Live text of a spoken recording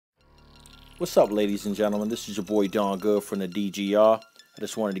What's up, ladies and gentlemen? This is your boy Darngood from the DGR. I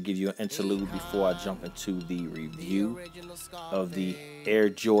just wanted to give you an interlude before I jump into the review of the Air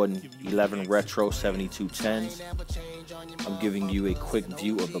Jordan 11 Retro 7210s. I'm giving you a quick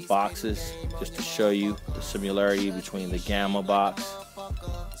view of the boxes just to show you the similarity between the Gamma box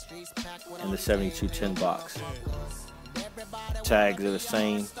and the 7210 box. Tags are the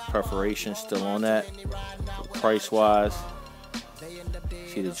same, perforation still on that. Price wise,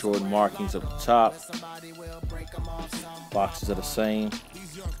 see the Jordan markings up the top. Boxes are the same.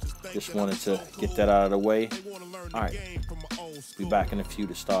 Just wanted to get that out of the way. Alright, be back in a few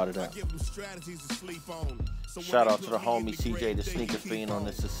to start it out. Shout out to the homie CJ the Sneaker Fiend on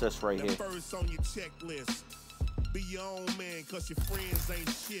this assist right here. Be your own man, cause your friends ain't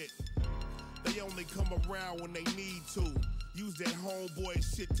shit. They only come around when they need to. Use that homeboy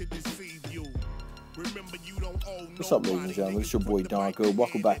shit to deceive you. Remember, you don't owe nobody. What's up, ladies and gentlemen? It's your boy Darngood.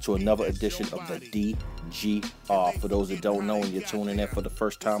 Welcome back to another edition of the DGR. For those that don't know and you're tuning in for the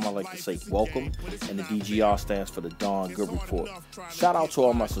first time, I like to say welcome. And the DGR stands for the Darngood Report. Shout out to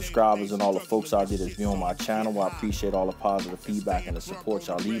all my subscribers and all the folks out there that's viewing my channel. I appreciate all the positive feedback and the support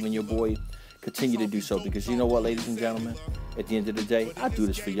y'all leaving your boy. Continue to do so, because you know what, ladies and gentlemen, at the end of the day, I do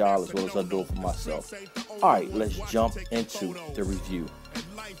this for y'all as well as I do it for myself. Alright, let's jump into the review.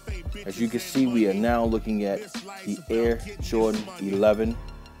 As you can see, we are now looking at the Air Jordan 11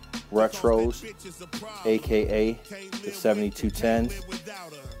 Retros, aka the 7210s.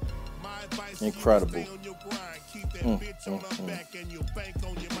 Incredible.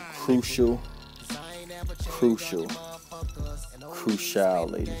 Crucial,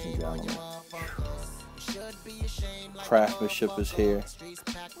 ladies and gentlemen. Craftsmanship is here,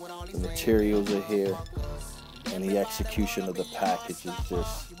 the materials are here, and the execution of the package is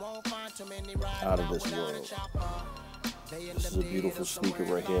just out of this world. This is a beautiful sneaker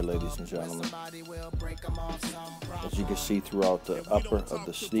right here, ladies and gentlemen. As you can see throughout the upper of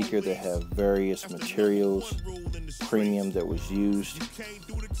the sneaker, they have various materials, premium that was used.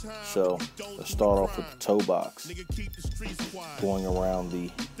 So let's start off with the toe box. Going around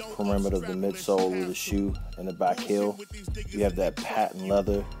the perimeter of the midsole of the shoe and the back heel, you have that patent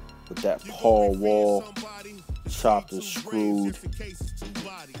leather with that paw wall, chopped and screwed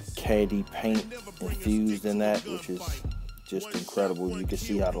candy paint infused in that, which is just incredible. You can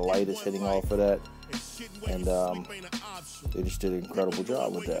see how the light is hitting off of that, and they just did an incredible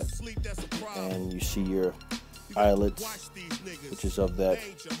job with that. And you see your eyelets, which is of that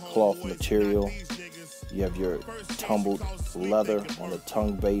cloth material. You have your tumbled leather on the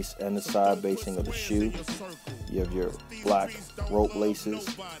tongue base and the side basing of the shoe. You have your black rope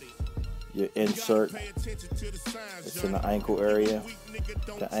laces. Your insert, it's in the ankle area.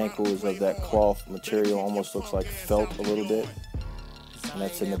 The ankle is of that cloth material, almost looks like felt a little bit. And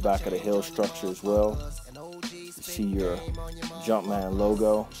that's in the back of the heel structure as well. You see your Jumpman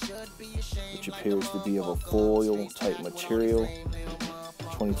logo, which appears to be of a foil type material.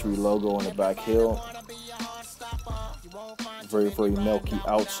 23 logo on the back heel. Very, very milky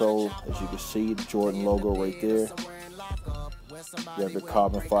outsole, as you can see, the Jordan logo right there. You have your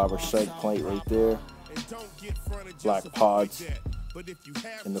carbon fiber seg plate right there. Black pods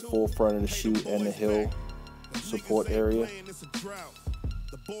in the full front of the shoe and the heel support area.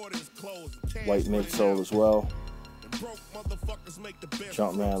 White midsole as well.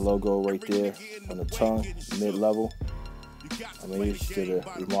 Jumpman logo right there on the tongue, mid-level. I mean, he just did a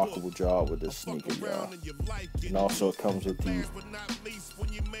remarkable job with this sneaker, y'all. And also it comes with the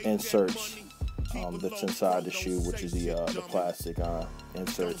inserts that's inside the shoe, which is the plastic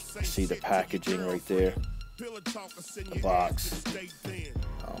inserts. You see the packaging right there, the box.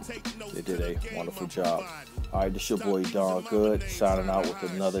 They did a wonderful job. Alright, this is your boy Darngood signing out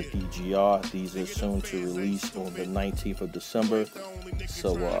with another DGR. These are soon to release on the 19th of December.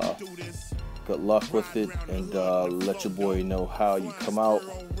 So good luck with it, and let your boy know how you come out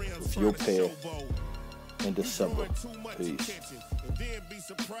with your pair in December. Peace.